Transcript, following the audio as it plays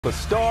The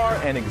star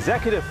and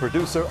executive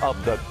producer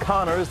of The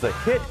Connors, the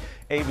hit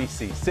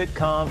ABC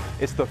sitcom.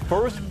 It's the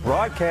first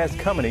broadcast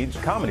comedy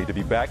to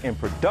be back in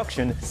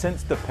production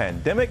since the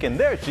pandemic. And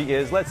there she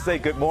is. Let's say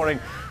good morning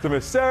to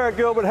Miss Sara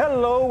Gilbert.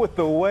 Hello with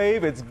the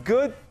wave. It's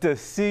good to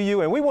see you.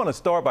 And we want to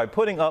start by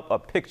putting up a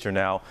picture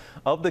now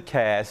of the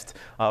cast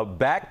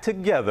back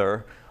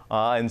together.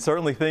 And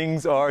certainly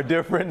things are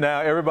different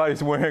now.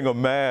 Everybody's wearing a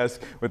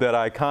mask with that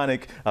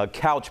iconic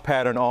couch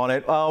pattern on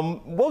it.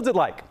 What was it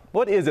like?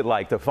 What is it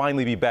like to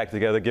finally be back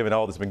together, given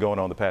all that's been going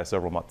on the past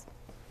several months?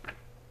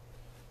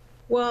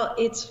 Well,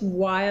 it's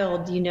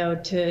wild,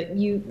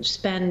 you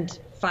spend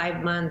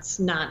 5 months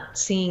not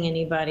seeing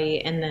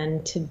anybody and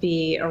then to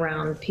be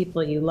around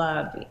people you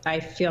love. I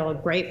feel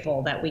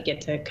grateful that we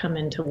get to come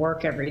into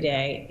work every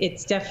day.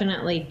 It's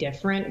definitely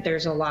different.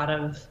 There's a lot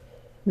of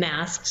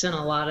masks and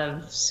a lot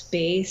of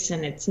space,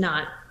 and it's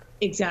not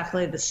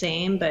exactly the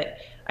same, but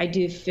I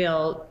do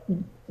feel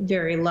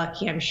very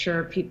lucky. I'm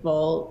sure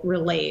people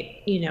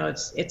relate.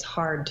 It's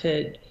hard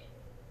to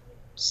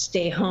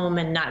stay home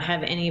and not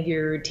have any of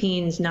your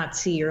routines, not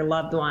see your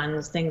loved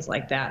ones, things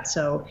like that.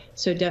 So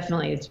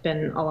definitely it's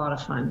been a lot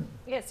of fun.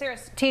 Yeah, Sarah,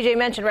 TJ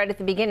mentioned right at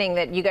the beginning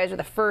that you guys are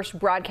the first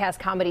broadcast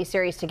comedy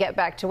series to get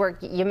back to work.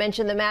 You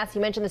mentioned the mask,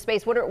 you mentioned the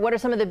space. What are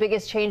some of the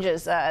biggest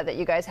changes that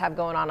you guys have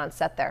going on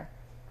set there?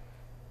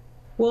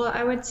 Well,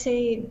 I would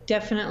say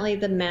definitely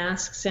the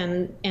masks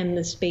and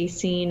the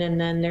spacing,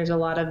 and then there's a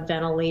lot of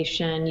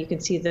ventilation. You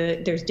can see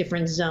there's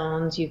different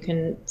zones. You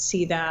can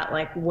see that,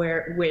 like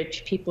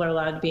which people are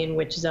allowed to be in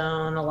which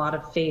zone, a lot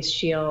of face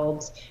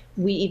shields.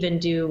 We even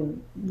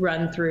do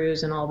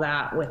run-throughs and all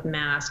that with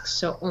masks,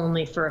 so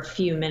only for a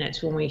few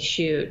minutes when we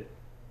shoot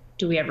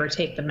do we ever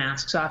take the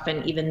masks off,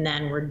 and even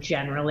then we're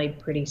generally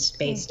pretty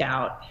spaced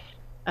out.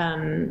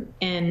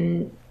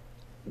 And,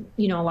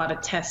 a lot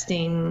of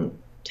testing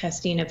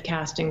of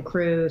cast and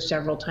crew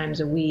several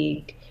times a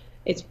week.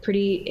 It's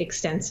pretty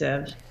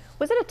extensive.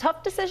 Was it a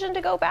tough decision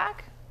to go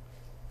back?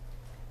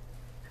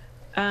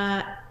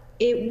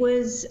 It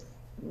was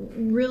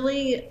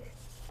really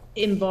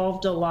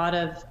involved a lot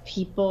of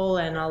people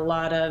and a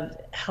lot of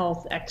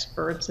health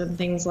experts and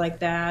things like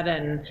that.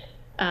 And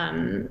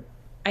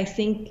I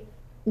think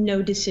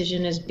no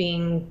decision is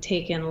being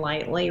taken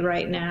lightly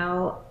right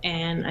now.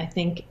 And I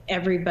think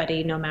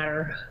everybody, no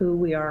matter who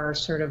we are,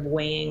 sort of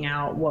weighing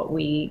out what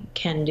we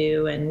can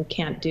do and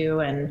can't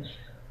do and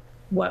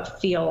what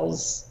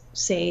feels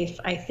safe.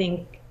 I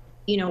think,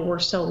 we're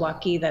so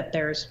lucky that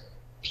there's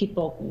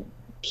people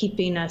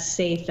keeping us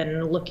safe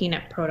and looking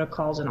at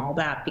protocols and all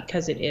that,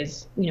 because it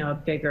is, a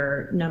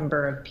bigger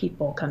number of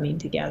people coming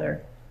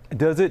together.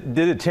 Did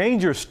it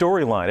change your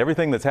storyline?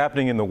 Everything that's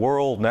happening in the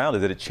world now,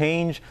 did it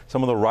change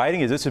some of the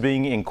writing? Is this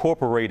being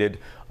incorporated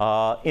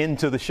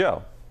into the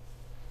show?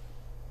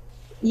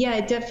 Yeah,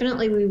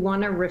 definitely. We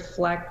want to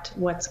reflect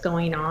what's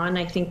going on.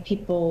 I think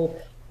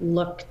people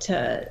look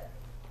to,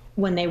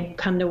 when they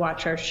come to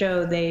watch our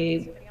show,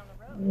 they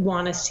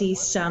want to see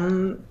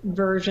some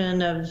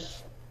version of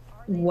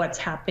what's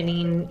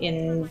happening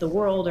in the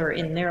world or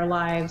in their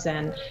lives.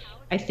 And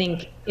I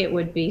think it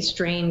would be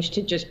strange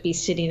to just be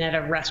sitting at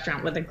a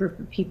restaurant with a group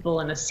of people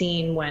in a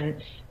scene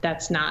when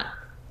that's not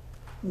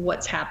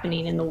what's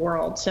happening in the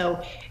world.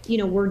 So,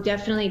 we're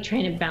definitely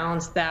trying to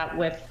balance that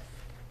with,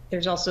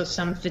 there's also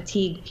some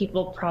fatigue.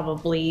 People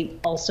probably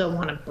also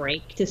want a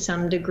break to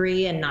some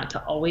degree and not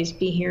to always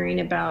be hearing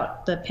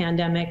about the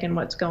pandemic and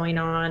what's going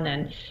on.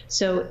 And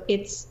so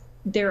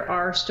there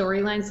are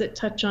storylines that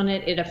touch on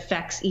it. It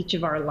affects each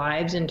of our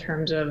lives in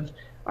terms of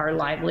our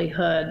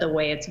livelihood, the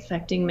way it's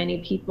affecting many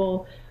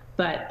people.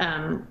 But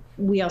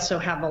we also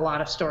have a lot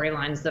of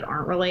storylines that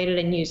aren't related,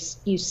 and you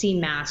see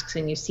masks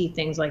and you see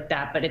things like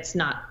that, but it's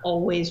not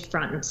always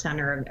front and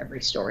center of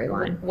every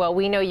storyline. Well,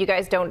 we know you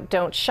guys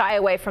don't shy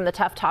away from the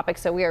tough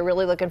topics, so we are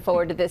really looking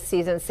forward to this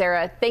season.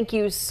 Sarah, thank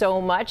you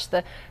so much.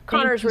 The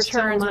Connors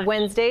returns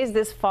Wednesdays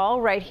this fall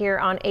right here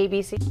on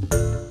ABC.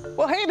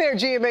 Well, hey there,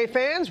 GMA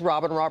fans.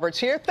 Robin Roberts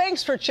here.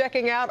 Thanks for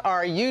checking out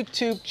our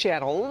YouTube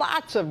channel.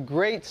 Lots of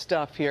great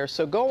stuff here.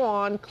 So go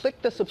on,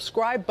 click the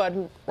subscribe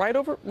button right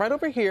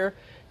over here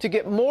to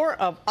get more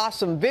of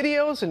awesome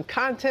videos and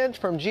content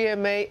from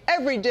GMA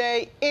every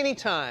day,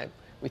 anytime.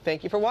 We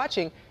thank you for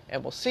watching,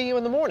 and we'll see you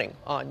in the morning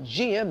on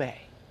GMA.